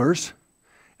religious rulers,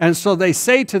 and so they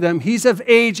say to them, he's of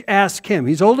age, ask him.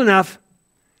 He's old enough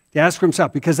to ask for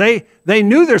himself, because they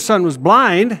knew their son was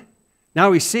blind,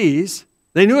 now he sees.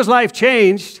 They knew his life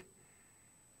changed,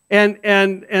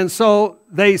 and so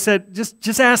they said,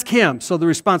 just ask him. So the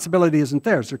responsibility isn't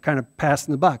theirs. They're kind of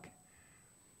passing the buck.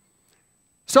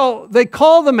 So they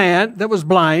called the man that was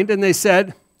blind, and they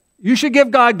said, you should give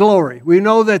God glory. We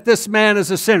know that this man is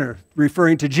a sinner,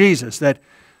 referring to Jesus, that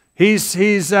they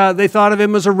thought of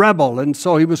him as a rebel, and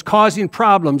so he was causing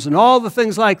problems and all the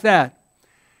things like that.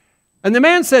 And the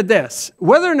man said this,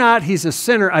 whether or not he's a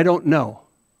sinner, I don't know.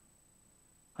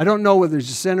 I don't know whether he's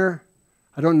a sinner.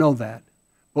 I don't know that.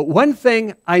 But one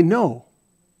thing I know.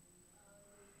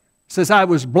 It says, I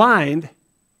was blind,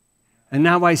 and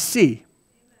now I see.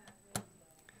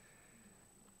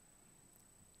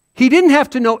 He didn't have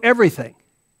to know everything.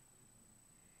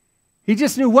 He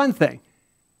just knew one thing.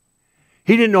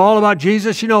 He didn't know all about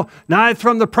Jesus, now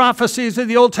from the prophecies of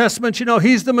the Old Testament,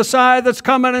 he's the Messiah that's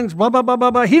coming and blah, blah, blah,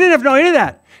 blah, blah. He didn't have to know any of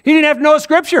that. He didn't have to know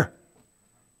Scripture.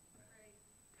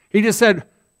 He just said,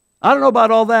 I don't know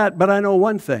about all that, but I know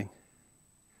one thing,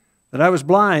 that I was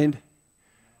blind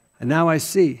and now I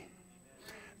see.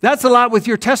 That's a lot with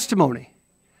your testimony.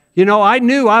 I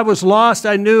knew I was lost.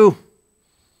 I knew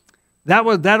that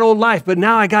was that old life, but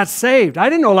now I got saved. I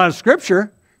didn't know a lot of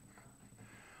Scripture.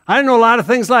 I didn't know a lot of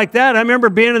things like that. I remember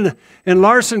being in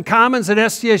Larson Commons at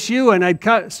SDSU, and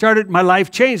I'd started, my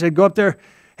life changed. I'd go up there,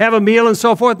 have a meal and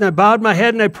so forth, and I bowed my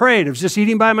head and I prayed. I was just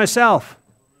eating by myself.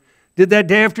 Did that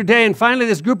day after day, and finally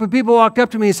this group of people walked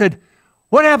up to me and said,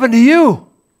 what happened to you?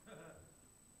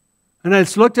 And I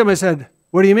just looked at them and I said,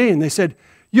 what do you mean? They said,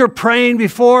 you're praying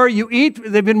before you eat.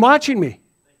 They've been watching me.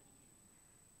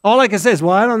 All I can say is,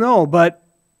 well, I don't know, but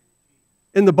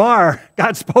in the bar,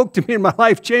 God spoke to me and my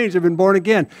life changed. I've been born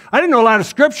again. I didn't know a lot of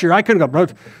Scripture. I couldn't go,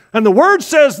 and the Word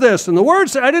says this, and the Word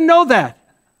says, I didn't know that.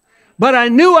 But I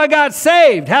knew I got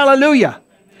saved. Hallelujah.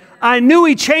 I knew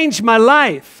He changed my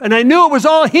life, and I knew it was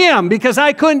all Him because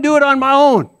I couldn't do it on my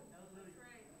own.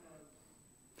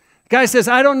 The guy says,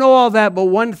 I don't know all that, but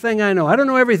one thing I know. I don't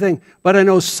know everything, but I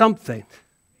know something.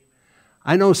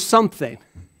 I know something.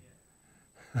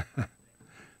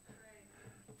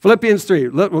 Philippians 3,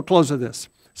 we'll close with this.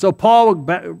 So Paul,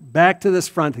 back to this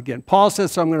front again. Paul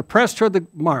says, so I'm going to press toward the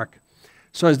mark.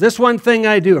 So as this one thing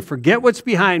I do, forget what's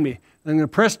behind me. I'm going to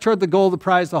press toward the goal, the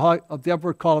prize of the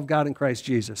upward call of God in Christ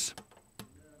Jesus.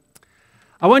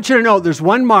 I want you to know there's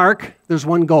one mark, there's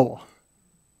one goal.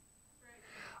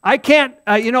 I can't,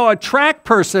 a track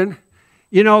person,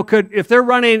 could, if they're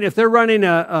running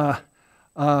a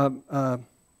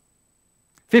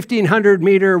 1,500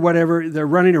 meter, whatever, they're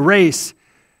running a race,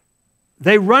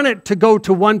 they run it to go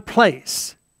to one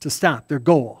place to stop, their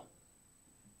goal.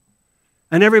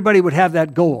 And everybody would have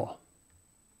that goal.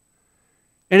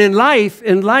 And in life,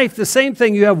 the same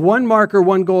thing, you have one marker,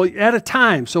 one goal at a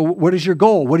time. So what is your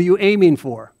goal? What are you aiming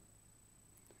for?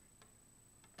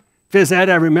 Phys ed,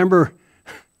 I remember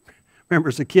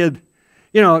as a kid,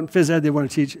 in phys ed, they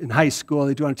want to teach, in high school,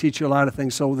 they want to teach you a lot of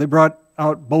things. So they brought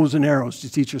out bows and arrows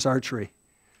to teach us archery.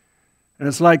 And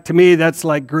it's like, to me, that's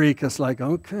like Greek. It's like,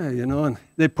 okay, and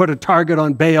they put a target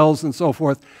on bales and so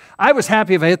forth. I was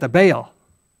happy if I hit the bale.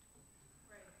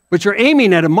 But you're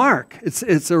aiming at a mark. It's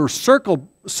a circle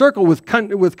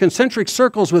with concentric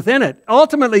circles within it.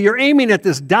 Ultimately, you're aiming at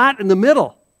this dot in the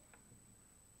middle.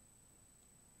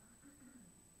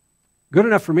 Good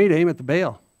enough for me to aim at the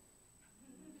bale.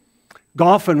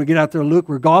 Golfing, we get out there, Luke,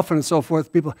 we're golfing and so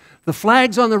forth. People, the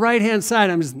flag's on the right-hand side.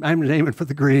 I'm just aiming for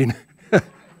the green.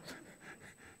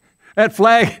 That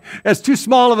flag, that's too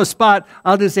small of a spot.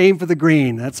 I'll just aim for the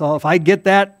green. That's all. If I get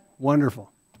that, wonderful.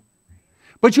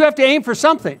 But you have to aim for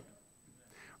something.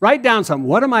 Write down something.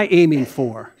 What am I aiming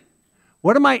for?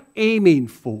 What am I aiming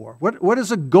for? What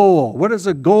is a goal? What is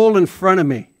a goal in front of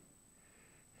me?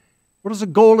 What is a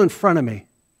goal in front of me?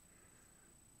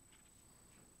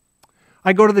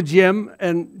 I go to the gym,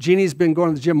 and Jeannie's been going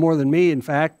to the gym more than me, in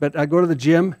fact, but I go to the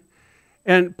gym,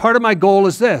 and part of my goal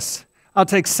is this. I'll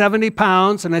take 70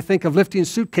 pounds, and I think of lifting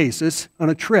suitcases on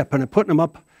a trip, and I'm putting them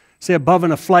up, say, above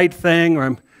in a flight thing, or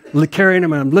I'm carrying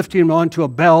them and I'm lifting them onto a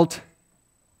belt.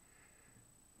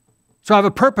 So I have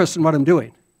a purpose in what I'm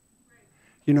doing.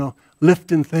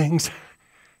 Lifting things.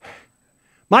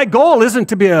 My goal isn't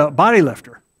to be a body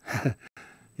lifter.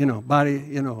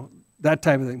 That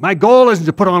type of thing. My goal isn't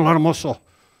to put on a lot of muscle.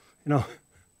 No,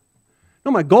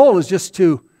 my goal is just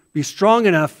to be strong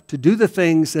enough to do the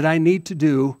things that I need to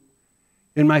do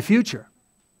in my future.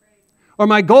 Or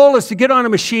my goal is to get on a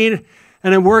machine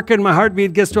and I'm working, my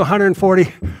heartbeat gets to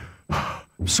 140,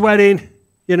 sweating,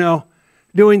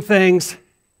 doing things.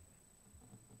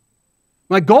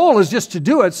 My goal is just to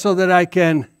do it so that I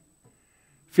can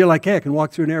feel like, hey, I can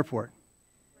walk through an airport.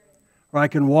 Or I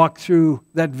can walk through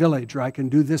that village, or I can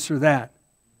do this or that.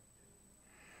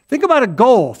 Think about a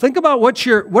goal. Think about what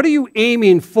are you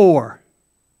aiming for?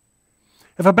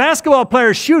 If a basketball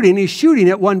player is shooting, he's shooting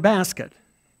at one basket.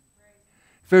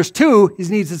 If there's two, he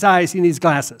needs his eyes, he needs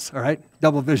glasses, all right?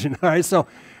 Double vision, all right? So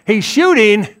he's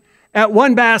shooting at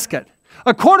one basket.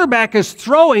 A quarterback is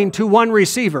throwing to one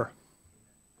receiver.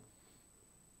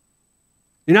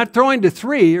 You're not throwing to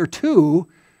three or two.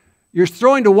 You're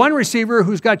throwing to one receiver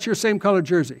who's got your same color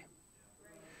jersey.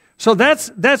 So that's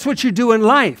what you do in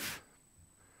life.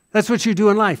 That's what you do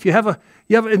in life. You have,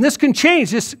 and this can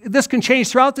change. This can change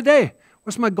throughout the day.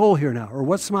 What's my goal here now? Or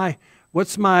what am I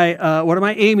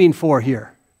aiming for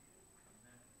here?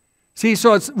 See,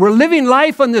 so we're living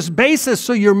life on this basis,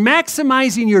 so you're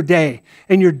maximizing your day,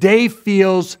 and your day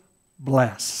feels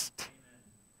blessed.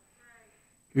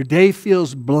 Your day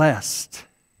feels blessed.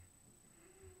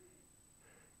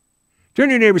 Turn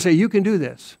to your neighbor and say, you can do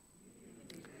this.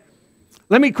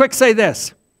 Let me quick say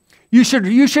this. You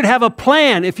should have a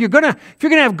plan. If you're gonna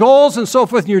have goals and so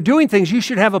forth and you're doing things, you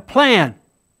should have a plan.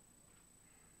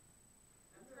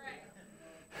 That's right.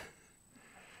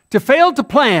 To fail to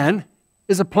plan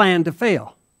is a plan to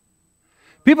fail.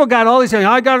 People got all these things,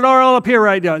 I got it all up here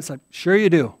right now. It's like, sure you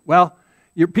do. Well,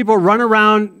 people run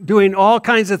around doing all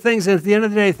kinds of things, and at the end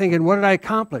of the day thinking, what did I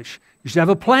accomplish? You should have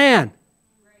a plan.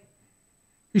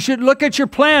 You should look at your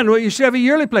plan. You should have a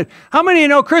yearly plan. How many of you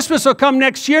know Christmas will come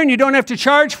next year and you don't have to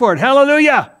charge for it?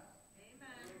 Hallelujah. Amen.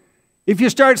 If you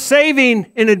start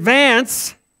saving in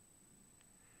advance,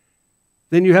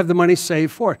 then you have the money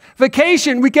saved for it.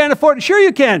 Vacation, we can't afford it. Sure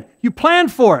you can. You plan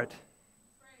for it.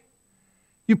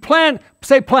 You plan.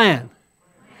 Say plan.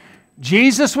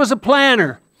 Jesus was a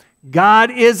planner.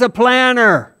 God is a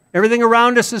planner. Everything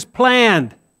around us is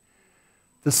planned.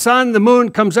 The sun, the moon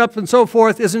comes up and so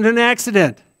forth isn't an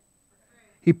accident.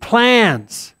 He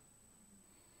plans.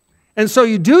 And so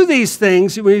you do these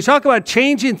things. When you talk about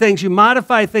changing things, you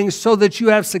modify things so that you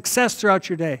have success throughout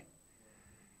your day.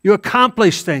 You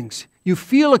accomplish things. You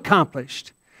feel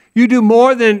accomplished. You do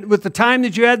more with the time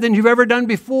that you had than you've ever done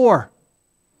before.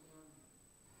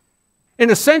 in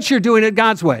a sense, you're doing it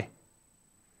God's way.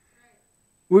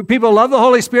 People love the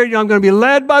Holy Spirit. You know, I'm going to be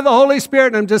led by the Holy Spirit.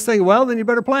 And I'm just thinking, well, then you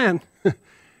better plan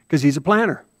because he's a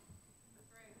planner.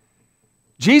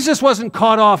 Jesus wasn't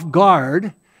caught off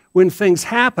guard when things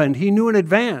happened. He knew in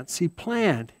advance. He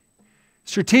planned.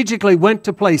 Strategically went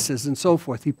to places and so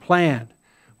forth. He planned.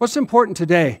 What's important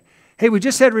today? Hey, we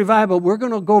just had revival. We're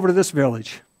going to go over to this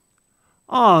village.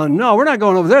 Oh, no, we're not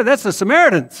going over there. That's the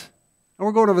Samaritans. And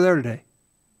we're going over there today.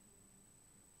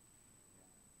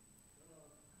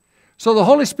 So the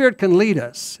Holy Spirit can lead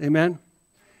us, amen,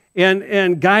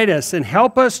 and guide us and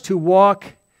help us to walk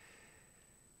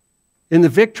in the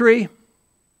victory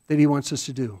that he wants us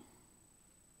to do.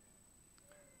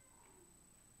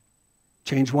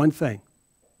 Change one thing.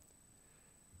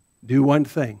 Do one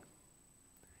thing.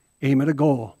 Aim at a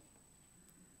goal.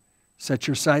 Set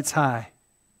your sights high.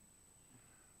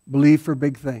 Believe for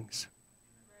big things.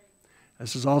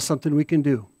 This is all something we can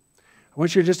do. I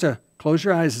want you just to close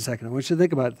your eyes a second. I want you to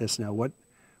think about this now. What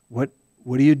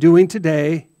are you doing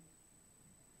today?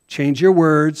 Change your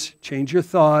words. Change your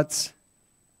thoughts.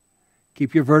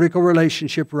 Keep your vertical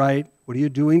relationship right. What are you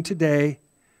doing today?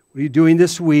 What are you doing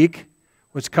this week?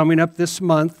 What's coming up this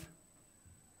month?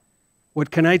 What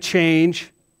can I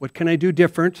change? What can I do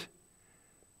different?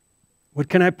 What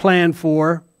can I plan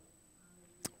for?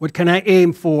 What can I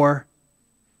aim for?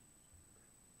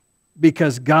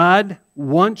 Because God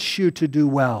wants you to do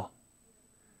well.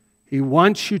 He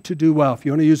wants you to do well. If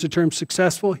you want to use the term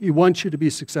successful, he wants you to be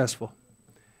successful.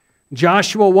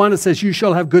 Joshua 1, it says, you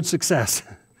shall have good success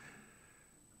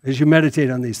as you meditate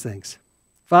on these things.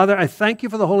 Father, I thank you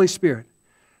for the Holy Spirit.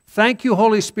 Thank you,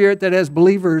 Holy Spirit, that as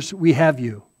believers, we have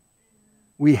you.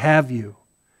 We have you.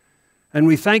 And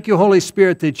we thank you, Holy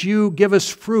Spirit, that you give us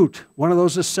fruit. One of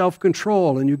those is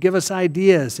self-control, and you give us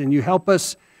ideas, and you help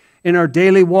us in our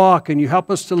daily walk, and you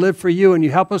help us to live for you, and you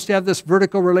help us to have this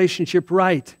vertical relationship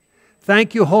right.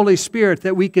 Thank you, Holy Spirit,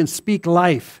 that we can speak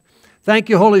life. Thank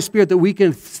you, Holy Spirit, that we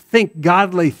can think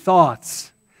godly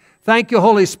thoughts. Thank you,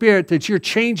 Holy Spirit, that you're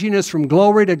changing us from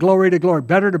glory to glory to glory,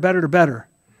 better to better to better.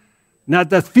 Now,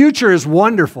 the future is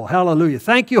wonderful. Hallelujah.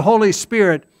 Thank you, Holy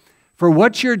Spirit, for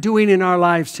what you're doing in our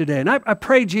lives today. And I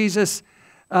pray, Jesus,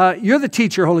 you're the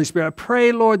teacher, Holy Spirit. I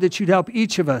pray, Lord, that you'd help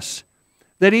each of us,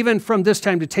 that even from this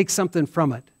time to take something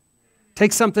from it.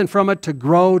 Take something from it to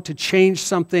grow, to change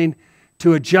something,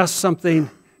 to adjust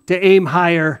something, to aim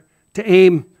higher, to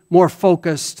aim more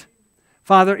focused.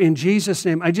 Father, in Jesus'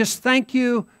 name, I just thank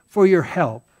you for your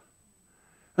help.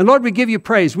 And Lord, we give you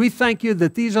praise. We thank you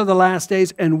that these are the last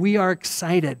days, and we are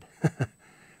excited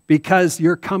because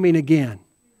you're coming again.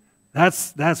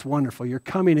 That's wonderful. You're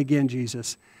coming again,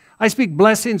 Jesus. I speak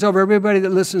blessings over everybody that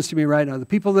listens to me right now. The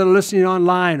people that are listening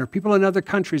online or people in other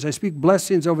countries, I speak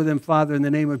blessings over them, Father, in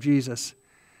the name of Jesus.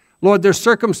 Lord, their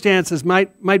circumstances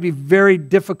might be very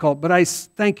difficult, but I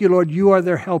thank you, Lord, you are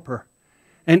their helper.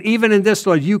 And even in this,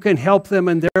 Lord, you can help them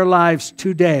in their lives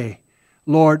today,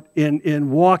 Lord,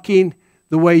 in walking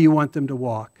the way you want them to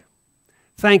walk.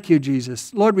 Thank you,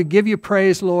 Jesus. Lord, we give you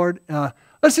praise, Lord.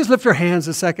 Let's just lift our hands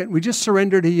a second. We just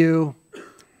surrender to you.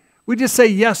 We just say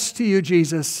yes to you,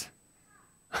 Jesus.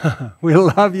 We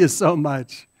love you so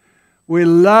much. We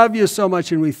love you so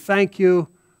much, and we thank you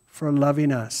for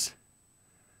loving us.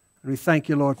 And we thank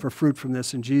you, Lord, for fruit from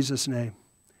this in Jesus' name.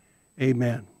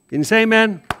 Amen. Can you say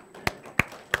amen?